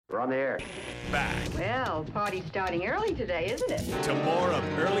We're on the air. Back Well, party's starting early today, isn't it? to more of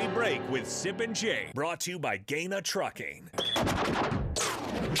Early Break with Sip and Jay, brought to you by Gaina Trucking.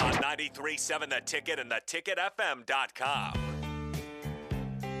 On 93.7 The Ticket and theticketfm.com.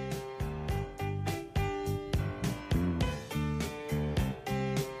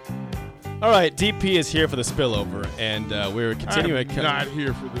 All right, DP is here for the spillover, and we're continuing. I'm not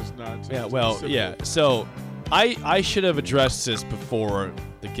here for this nonsense. Yeah, well, yeah. So I should have addressed this before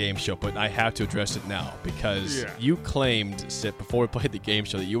the game show, but I have to address it now because you claimed, Sip, before we played the game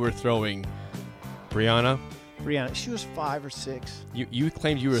show that you were throwing Brianna, she was 5 or 6. You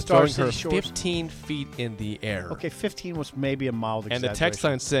claimed you were Star throwing her City Shores. 15 feet in the air. Okay, 15 was maybe a mild And exaggeration. the text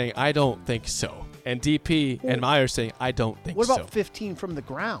line saying, I don't think so. And DP and Meyer saying, I don't think What so. about 15 from the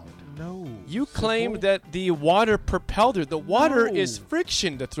ground? No. You claimed that the water propelled her. The water is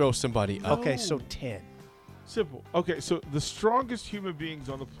friction to throw somebody up. Okay, so 10. Simple. Okay, so the strongest human beings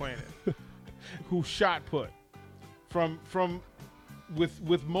on the planet who shot put from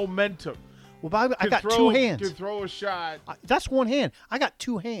with momentum. Well, but I got throw, 2 hands. Can throw a shot. That's one hand. I got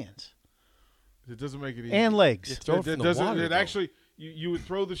 2 hands. It doesn't make it easy. And legs. Throw it from the water, though. Actually, you would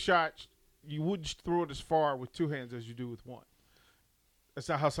throw the shot. You wouldn't throw it as far with 2 hands as you do with 1. That's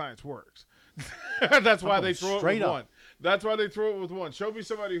not how science works. That's why they throw it with 1. That's why they throw it with 1. Show me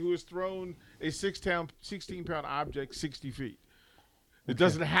somebody who has thrown a 16-pound object 60 feet. It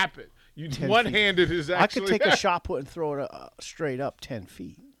doesn't happen. One-handed is actually. I could take a shot put and throw it straight up 10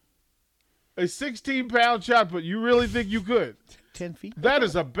 feet. A 16-pound shot put. You really think you could? 10 feet? That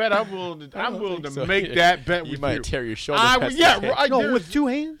is a bet I'm willing to so. make that bet with You you. might tear your shoulder. No, with 2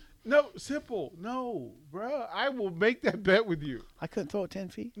 hands? No, simple. No, bro. I will make that bet with you. I couldn't throw it 10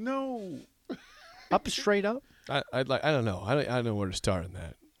 feet? No. Up straight up? I don't know. I don't know where to start on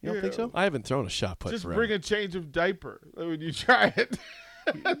that. You don't think so? I haven't thrown a shot put Just forever. bring a change of diaper when you try it.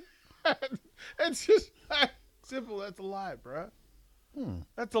 It's just simple. That's a lie, bro.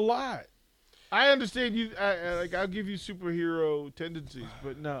 That's a lie. I understand you. I'll give you superhero tendencies,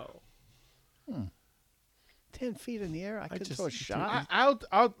 but no. 10 feet in the air? I couldn't throw a shot?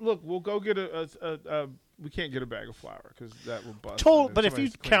 I'll look. We'll go get a we can't get a bag of flour because that will bust. But if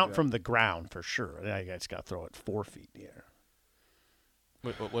you count from the ground, for sure, I guys got to throw it 4 feet in the air.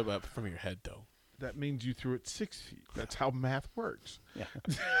 What about from your head, though? That means you threw it 6 feet. That's how math works. Yeah.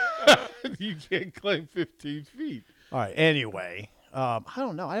 You can't claim 15 feet. All right. Anyway, I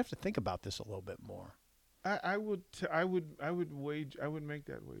don't know. I have to think about this a little bit more. I would make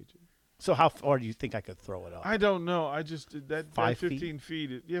that wager. So how far do you think I could throw it up? I don't know. I just that 5 15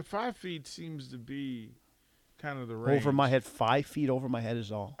 feet. 5 feet seems to be kind of the range. Over my head, 5 feet over my head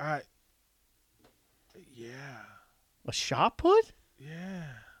is all. Yeah. A shot put? Yeah.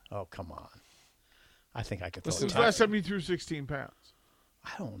 Oh, come on. I think I could throw When's it. the last time you threw 16 pounds?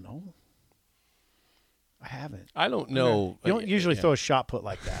 I don't know. I haven't. I don't know. You don't usually throw a shot put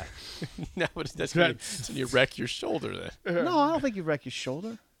like that. No, but that's when you wreck your shoulder then. No, I don't think you wreck your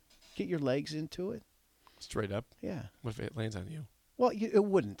shoulder. Get your legs into it. Straight up? Yeah. What if it lands on you? Well, it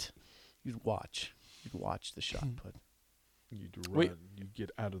wouldn't. You'd watch. You'd watch the shot put. You'd run. You'd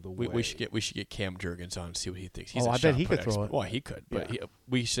get out of the way. We should get Cam Jurgens on and see what he thinks. He's Oh, a I bet shot he put could throw expert. it. Well, he could, but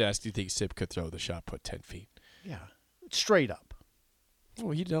we should ask, do you think Sip could throw the shot put 10 feet? Yeah. Straight up.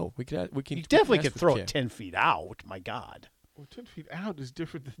 Well, you know, we can. You definitely ask could with throw Cam. it 10 feet out. My God. Well, 10 feet out is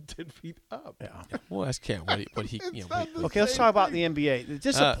different than 10 feet up. Yeah. We'll ask Cam what he. Okay, let's talk about the NBA. The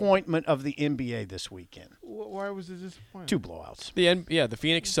disappointment of the NBA this weekend. Why was it disappointing? 2 blowouts. The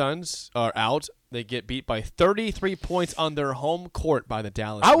Phoenix Suns are out. They get beat by 33 points on their home court by the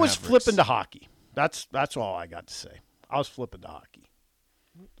Dallas I was Mavericks. flipping to hockey. That's all I got to say. I was flipping to hockey.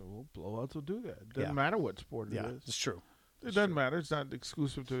 Well, blowouts will do that. It doesn't matter what sport it Yeah, is. it's true. It doesn't matter. It's not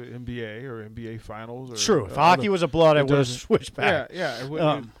exclusive to NBA or NBA finals. Or, True. If hockey was a blowout, I would have doesn't- switched back. Yeah. It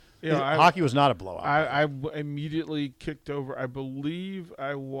wouldn't, Hockey was not a blowout. I immediately kicked over. I believe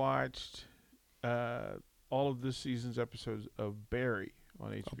I watched all of this season's episodes of Barry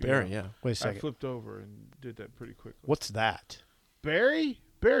on HBO. Oh, Barry, yeah. Wait a I second. flipped over and did that pretty quickly. What's that? Barry?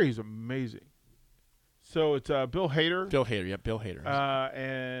 Barry's amazing. So it's Bill Hader. Bill Hader.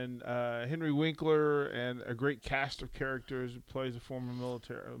 And Henry Winkler and a great cast of characters. Who plays a former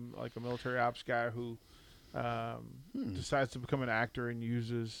military ops guy who decides to become an actor and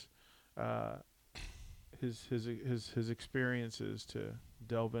uses his experiences to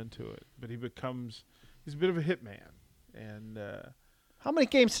delve into it. But he's a bit of a hitman. And How many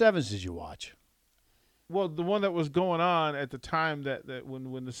Game 7s did you watch? well, the one that was going on at the time that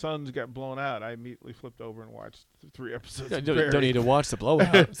when the Suns got blown out, I immediately flipped over and watched 3 episodes. of Barry. Don't need to watch the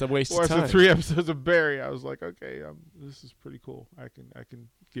blowout. It's a waste of Watched time. the 3 episodes of Barry. I was like, okay, this is pretty cool. I can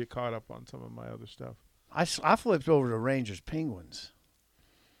get caught up on some of my other stuff. I flipped over to Rangers Penguins.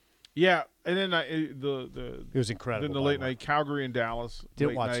 Yeah, and then It was incredible. Then the late night Calgary and Dallas.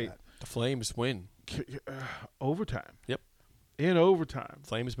 Didn't watch that. The Flames win. Overtime. Yep. In overtime.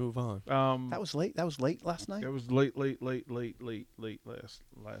 Flames move on. That was late. That was late last night. That was late last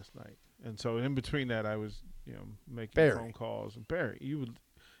night. And so in between that, I was making phone calls. And Barry,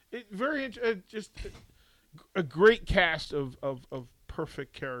 just a great cast of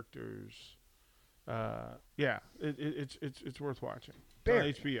perfect characters. It's worth watching. Barry.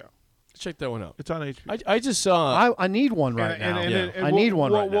 It's on HBO. Check that one out. It's on HBO. I just saw. I need one right now. I need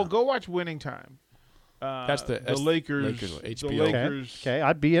one right now. We'll go watch Winning Time. That's the Lakers. HBO. The Lakers. Okay,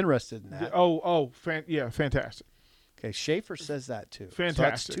 I'd be interested in that. Fantastic. Okay, Schaefer says that too.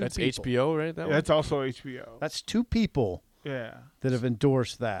 Fantastic. So that's people. HBO, right? That one? That's also HBO. That's two people. Yeah. That have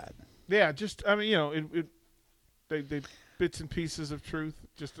endorsed that. Yeah, they bits and pieces of truth,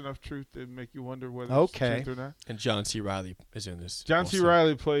 just enough truth to make you wonder whether it's truth or not. And John C. Reilly is in this. John C.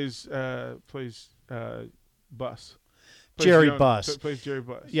 Reilly plays Buss. Jerry Buss. Plays Jerry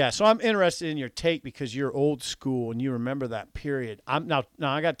Buss. Yeah, so I'm interested in your take because you're old school and you remember that period. Now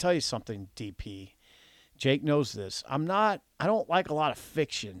I got to tell you something, DP. Jake knows this. I don't like a lot of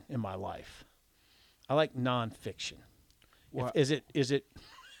fiction in my life. I like nonfiction. Is it?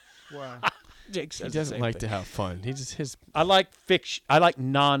 Wow. Jake says he doesn't like to have fun. I like fiction. I like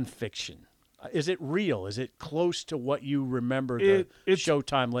nonfiction. Is it real? Is it close to what you remember the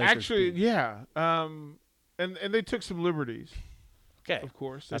Showtime Lakers? Actually, being? yeah. And they took some liberties. Okay, of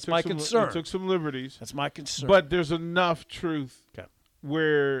course. That's my concern. They took some liberties. That's my concern. But there's enough truth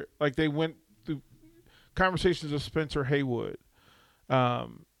where, like, they went through conversations of Spencer Haywood,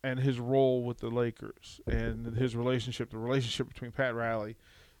 and his role with the Lakers and his relationship, the relationship between Pat Riley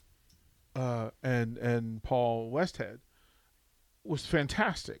and Paul Westhead was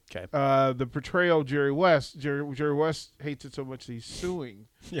fantastic. Okay. The portrayal of Jerry West hates it so much he's suing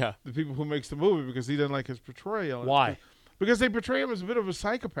the people who makes the movie because he doesn't like his portrayal. Why? Because they portray him as a bit of a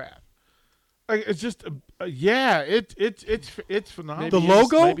psychopath. Like, it's just it's phenomenal. The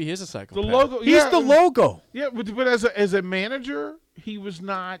logo? Maybe he's a psychopath. The logo. He's the logo. Yeah, but as a manager, he was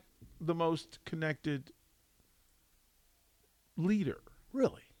not the most connected leader.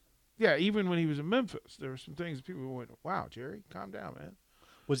 Really? Yeah, even when he was in Memphis, there were some things people went, "Wow, Jerry, calm down, man."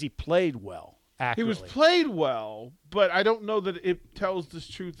 Was he played well? Accurately? He was played well, but I don't know that it tells the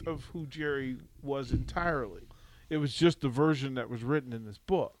truth of who Jerry was entirely. It was just the version that was written in this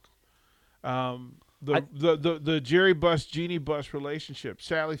book. The Jerry Buss Jeannie Buss relationship,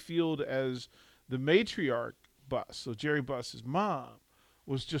 Sally Field as the matriarch Buss, so Jerry Buss's mom,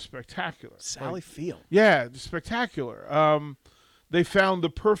 was just spectacular. Sally Field. Yeah, spectacular. They found the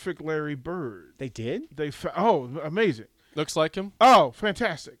perfect Larry Bird. They did? Amazing. Looks like him. Oh,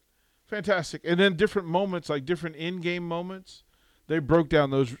 fantastic. And then different moments, like different in-game moments, they broke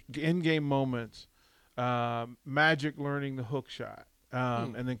down those in-game moments. Magic learning the hook shot,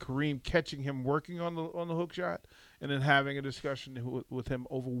 and then Kareem catching him working on the hook shot, and then having a discussion with him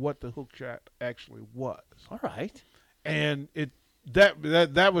over what the hook shot actually was. All right. And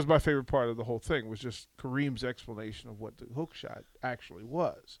that was my favorite part of the whole thing, was just Kareem's explanation of what the hook shot actually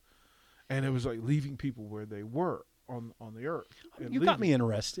was, and it was like leaving people where they were on the earth. You got me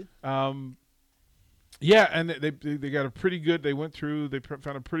interested. Yeah, and they got a pretty good. They went through. They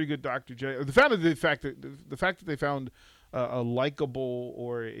found a pretty good Dr. J. The fact that they found a likable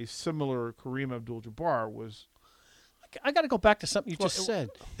or a similar Kareem Abdul-Jabbar was. I got to go back to something you just said.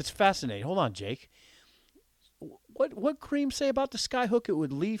 It's fascinating. Hold on, Jake. What Kareem say about the skyhook? It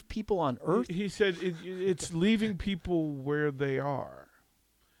would leave people on Earth. He said it's leaving people where they are,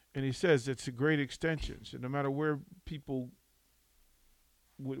 and he says it's a great extension. So no matter where people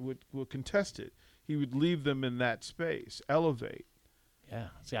would contest it, he would leave them in that space, elevate. Yeah.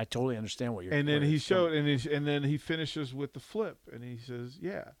 See, I totally understand what you're. And then he showed, and then he finishes with the flip, and he says,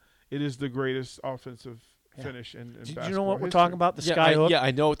 "Yeah, it is the greatest offensive finish in basketball." Do you know what we're history. talking about? The skyhook. I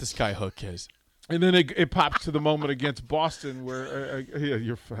know what the skyhook is. And then it pops to the moment against Boston where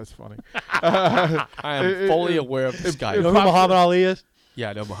that's funny. I am fully aware of the skyhook. You know who Muhammad Ali is? Yeah,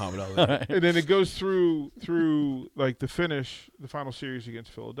 I know Muhammad Ali. Right. And then it goes through like the final series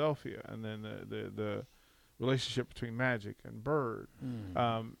against Philadelphia, and then the relationship between Magic and Bird,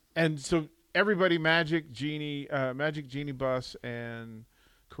 and so everybody, Magic, Jeannie Buss, and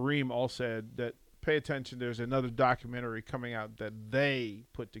Kareem all said that pay attention. There's another documentary coming out that they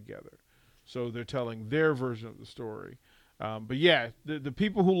put together, so they're telling their version of the story. But yeah, the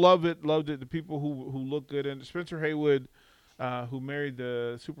people who loved it. The people who look good, and Spencer Haywood, who married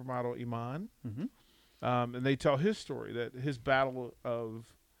the supermodel Iman, and they tell his story, that his battle of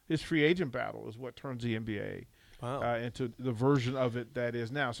his free agent battle is what turns the NBA into the version of it that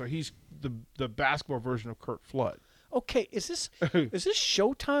is now. So he's the basketball version of Kurt Flood. Okay, is this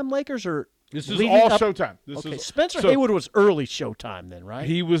Showtime Lakers or this is all Showtime? Spencer Haywood was early Showtime then, right?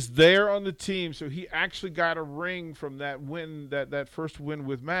 He was there on the team, so he actually got a ring from that win, that first win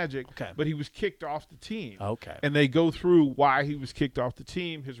with Magic. Okay. But he was kicked off the team. Okay. And they go through why he was kicked off the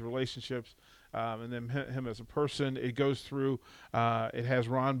team, his relationships, and then him as a person. It goes through. It has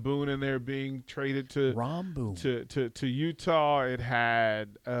Ron Boone in there being traded to Utah. It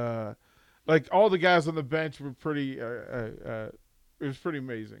had like all the guys on the bench were pretty. It was pretty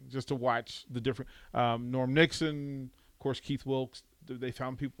amazing just to watch the different Norm Nixon, of course, Keith Wilkes. They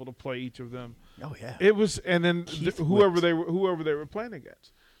found people to play each of them. Oh yeah, it was, and then whoever they were playing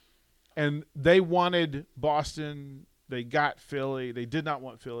against, and they wanted Boston. They got Philly. They did not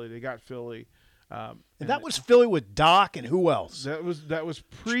want Philly. They got Philly. And that was Philly with Doc and who else? That was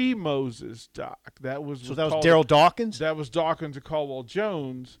pre-Moses Doc. That was Daryl Dawkins? That was Dawkins and Caldwell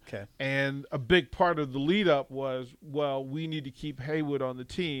Jones. Okay. And a big part of the lead-up was, well, we need to keep Haywood on the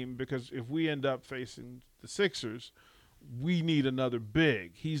team because if we end up facing the Sixers, we need another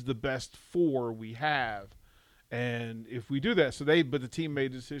big. He's the best 4 we have. And if we do that, but the team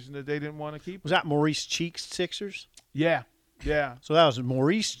made a decision that they didn't want to keep. Was that Maurice Cheeks Sixers? Yeah. So that was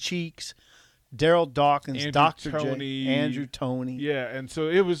Maurice Cheeks, Daryl Dawkins, Andrew Dr. Toney, J, Andrew Toney. Yeah, and so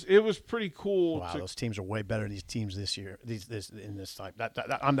it was pretty cool. Wow, those teams are way better than these teams this year. In this type,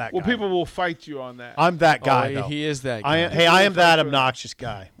 I'm that guy. Well, people will fight you on that. I'm that guy. Though. He is that guy. I am that obnoxious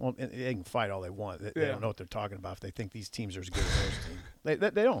guy. Well, they can fight all they want. They don't know what they're talking about if they think these teams are as good as those teams.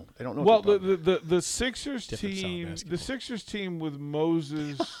 They don't. They don't know. Well, the Sixers team with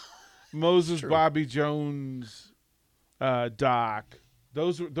Moses, Bobby Jones, Doc.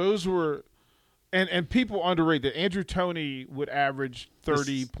 Those were. And people underrate that Andrew Toney would average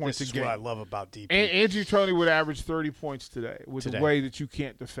 30 points a game. This is what I love about DP. Andrew Toney would average 30 points today with the way that you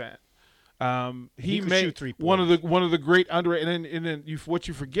can't defend. He made shoot 3 points. one of the great underrated. And then what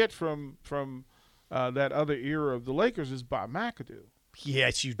you forget from that other era of the Lakers is Bob McAdoo.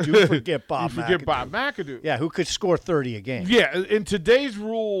 Yes, you do forget Bob. You forget Bob McAdoo. Yeah, who could score 30 a game? Yeah, in today's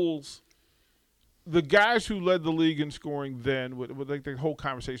rules. The guys who led the league in scoring then, with like the whole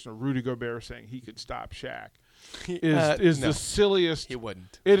conversation of Rudy Gobert saying he could stop Shaq, is the silliest. He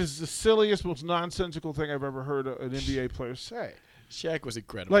wouldn't. It is the silliest, most nonsensical thing I've ever heard an NBA player say. Shaq was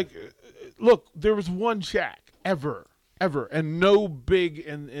incredible. Like, look, there was one Shaq ever, and no big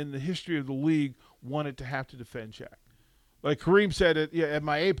in the history of the league wanted to have to defend Shaq. Like Kareem said, at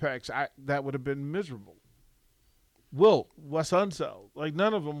my apex, that would have been miserable. Wilt, Wes Unseld, like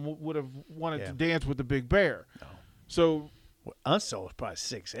none of them would have wanted to dance with the Big Bear. No. So Unseld was probably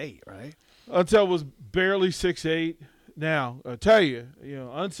 6'8", right? Unseld was barely 6'8". Now I tell you,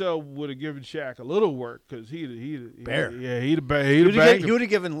 Unseld would have given Shaq a little work because he'd have banged. He would have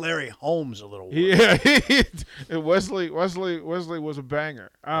given Larry Holmes a little work. Yeah, Wesley was a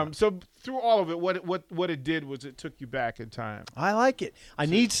banger. So through all of it, what it did was it took you back in time. I like it. I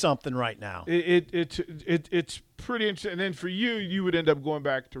need something right now. It's pretty interesting. And then for you would end up going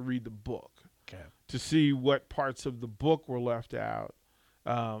back to read the book, to see what parts of the book were left out.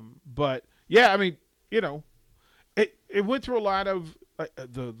 But yeah, I mean, It went through a lot of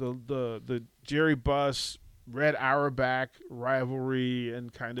the Jerry Buss, Red Auerbach rivalry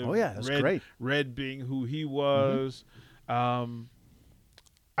and kind of that's great. Red being who he was.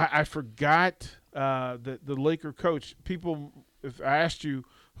 I forgot the Laker coach. People, if I asked you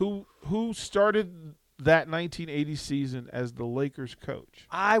who started that 1980 season as the Lakers coach,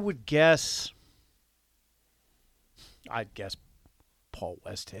 I'd guess Paul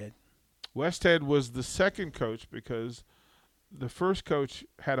Westhead. Westhead was the second coach because the first coach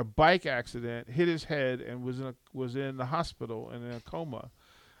had a bike accident, hit his head, and was in the hospital and in a coma.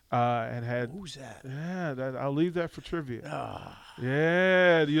 And had who's that? Yeah, I'll leave that for trivia.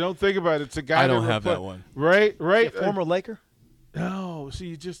 Yeah, you don't think about it. It's a guy. I don't have that one. Right. A former Laker? No. See,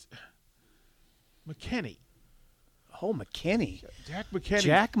 you just McKinney. Oh, McKinney. Jack McKinney.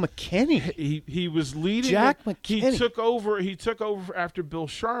 Jack McKinney. He was leading. Jack McKinney. He took over after Bill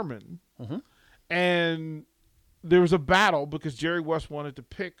Sharman, and there was a battle because Jerry West wanted to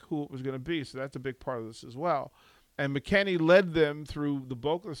pick who it was going to be. So that's a big part of this as well. And McKinney led them through the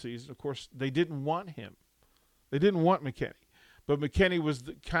bulk of the season. Of course, they didn't want him. They didn't want McKinney, but McKinney was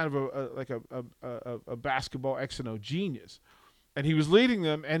kind of a basketball X&O genius, and he was leading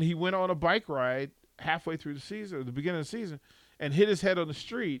them. And he went on a bike ride halfway through the season, or the beginning of the season, and hit his head on the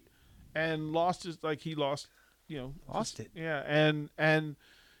street and lost it. Yeah, and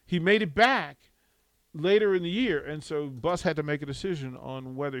he made it back, later in the year. And so Buss had to make a decision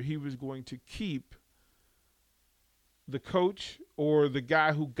on whether he was going to keep the coach or the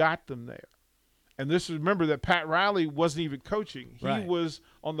guy who got them there. And remember that Pat Riley wasn't even coaching. He was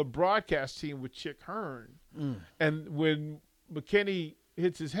on the broadcast team with Chick Hearn. And when McKinney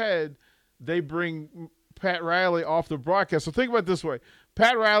hits his head, they bring Pat Riley off the broadcast. So think about it this way.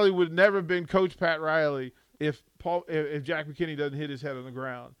 Pat Riley would never have been Coach Pat Riley if Jack McKinney doesn't hit his head on the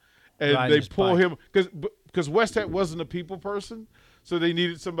ground. And they pull him because Westhead wasn't a people person. So they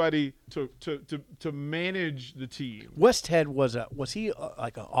needed somebody to manage the team. Westhead was he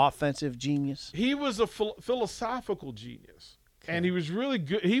like an offensive genius? He was a philosophical genius, and he was really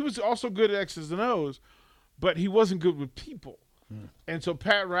good. He was also good at X's and O's, but he wasn't good with people. And so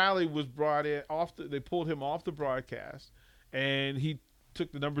Pat Riley was brought in they pulled him off the broadcast, and he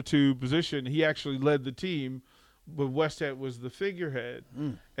took the number 2 position. He actually led the team, but Westhead was the figurehead,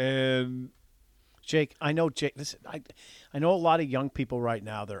 and. Jake, I know I know a lot of young people right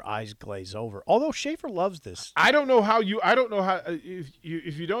now, their eyes glaze over. Although Schaefer loves this. I don't know how if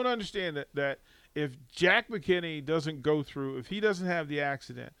you don't understand that if Jack McKinney doesn't go through, if he doesn't have the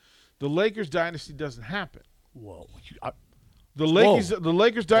accident, the Lakers dynasty doesn't happen. Whoa. The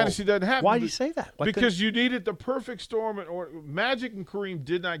Lakers dynasty doesn't happen. Why do you say that? Because you needed the perfect storm. Magic and Kareem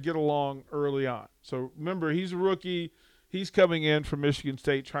did not get along early on. So remember, he's a rookie. He's coming in from Michigan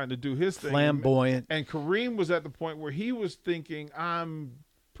State trying to do his thing. Flamboyant. And Kareem was at the point where he was thinking, I'm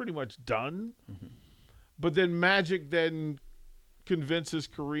pretty much done. But then Magic then convinces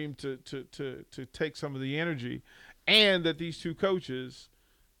Kareem to take some of the energy, and that these two coaches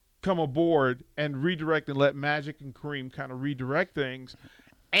come aboard and redirect and let Magic and Kareem kind of redirect things.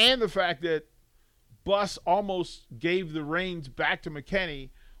 And the fact that Buss almost gave the reins back to McKinney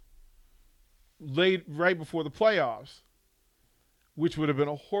right before the playoffs, which would have been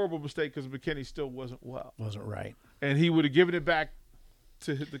a horrible mistake because McKinney still wasn't well. Wasn't right. And he would have given it back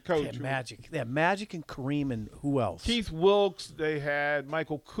to the coach. They had Magic and Kareem and who else? Keith Wilkes. They had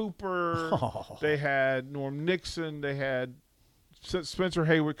Michael Cooper. They had Norm Nixon. They had Spencer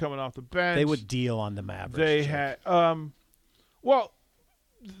Hayward coming off the bench. They would deal on the Mavericks. They had I'm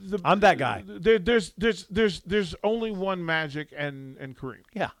that guy. There's only one Magic and Kareem.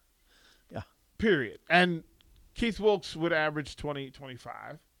 Yeah. Period. And Keith Wilkes would average 20,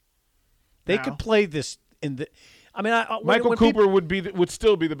 25. They could play this in the. I mean, Michael Cooper would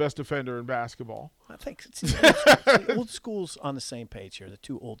still be the best defender in basketball. I think the old school's on the same page here. The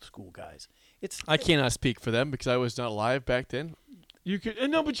two old school guys. I cannot speak for them because I was not alive back then. You can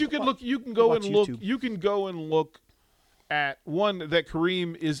but you can look. You can go and look. You can go and look at one that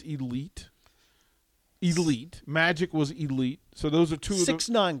Kareem is elite. Magic was elite. So those are two of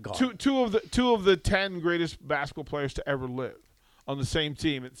 6'9" guard. Two of the 10 greatest basketball players to ever live on the same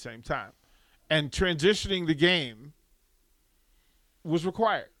team at the same time. And transitioning the game was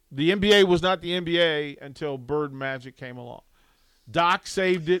required. The NBA was not the NBA until Bird Magic came along. Doc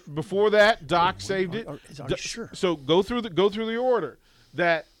saved it. Before that, Doc saved it. Are you sure? So go through the order.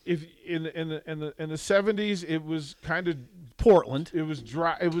 That if in the 70s it was kind of Portland. It was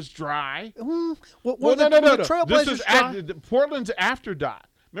dry. No. This is Portland's after Doc.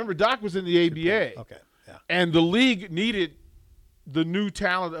 Remember, Doc was in the ABA. Okay. Yeah. And the league needed the new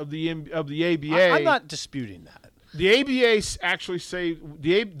talent of the ABA. I'm not disputing that. The ABA actually saved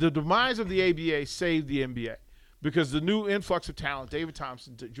the demise of the ABA saved the NBA because the new influx of talent, David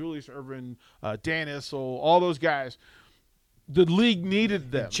Thompson, Julius Erving, Dan Issel, all those guys, the league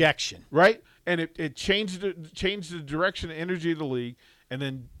needed them. Injection. Right? And it changed the direction and energy of the league, and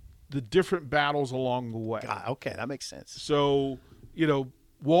then the different battles along the way. Okay, that makes sense. So,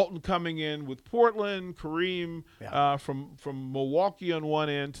 Walton coming in with Portland, Kareem from Milwaukee on one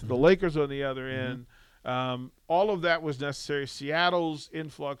end to the Lakers on the other end. All of that was necessary. Seattle's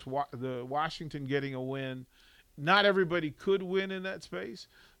influx, the Washington getting a win. Not everybody could win in that space,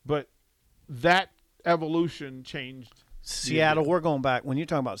 but that evolution changed. Seattle, we're going back. When you're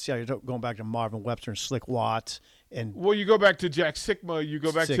talking about Seattle, you're going back to Marvin Webster and Slick Watts. Well, you go back to Jack Sikma. You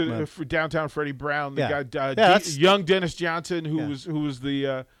go back to downtown Freddie Brown. The guy, young Dennis Johnson, who was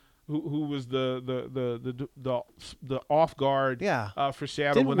the off guard for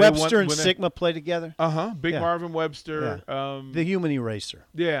Seattle. Didn't Webster and Sikma play together? Big Marvin Webster. Yeah. The human eraser.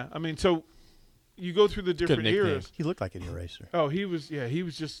 Yeah, I mean, so you go through the different eras. He looked like an eraser. Oh, he was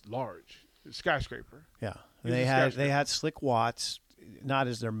just large, skyscraper. Yeah. They had Slick Watts, not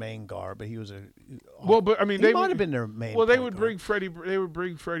as their main guard, but he was a. They might have been their main. Well, they would bring Freddie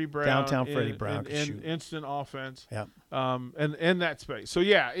Brown downtown. Freddie Brown could shoot instant offense. Yeah. And in that space. So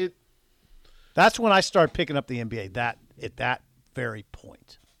yeah, That's when I started picking up the NBA. At that very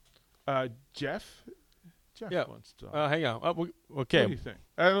point. Jeff Jeff wants to talk. Hang on. Okay. What do you think?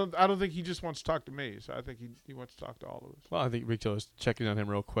 I don't think he just wants to talk to me. So I think he wants to talk to all of us. Well, I think Rico is checking on him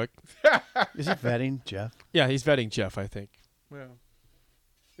real quick. Is he vetting Jeff? Yeah, he's vetting Jeff, I think. Well,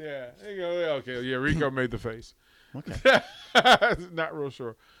 yeah. There you go. Yeah, okay. Yeah, Rico made the face. Okay. Not real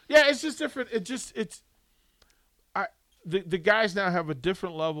sure. Yeah, it's just different. The guys now have a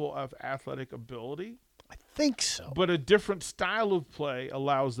different level of athletic ability. I think so. But a different style of play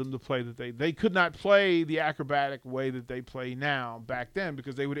allows them to play that they could not play the acrobatic way that they play now back then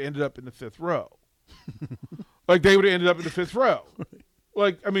because they would have ended up in the fifth row. Like they would have ended up in the fifth row.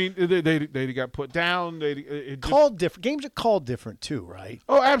 Like I mean, they got put down. Called different games are called different too, right?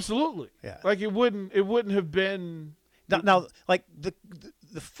 Oh, absolutely. Yeah. Like it wouldn't have been. Now like the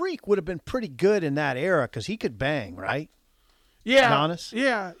Freak would have been pretty good in that era because he could bang, right? Yeah. Giannis.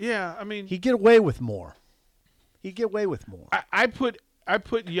 Yeah. I mean, he'd get away with more. I put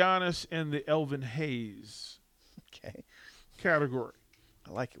Giannis in the Elvin Hayes category.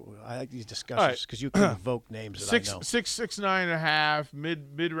 I like it. I like these discussions because you can evoke names that I know. 6'9.5",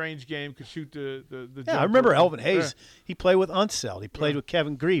 mid-range game, could shoot the Yeah, I remember Elvin Hayes. Yeah. He played with Unseld. He played with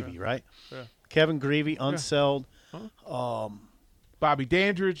Kevin Greavy, right? Yeah. Kevin Greavy, Unseld. Bobby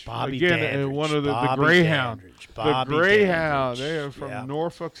Dandridge. Dandridge. One of the Greyhound. The Greyhound. They are from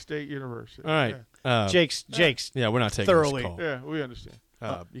Norfolk State University. All right. Jake's. Yeah, we're not taking thoroughly. this call. Yeah, we understand.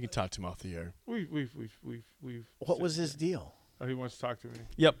 You can talk to him off the air. We've. What was his deal? Oh, he wants to talk to me.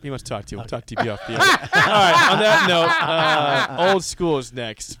 Yep, he wants to talk to you. We'll talk DP off the air. All right. On that note, Old School is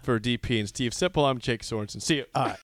next for DP and Steve Sipple. I'm Jake Sorensen. See you. All right.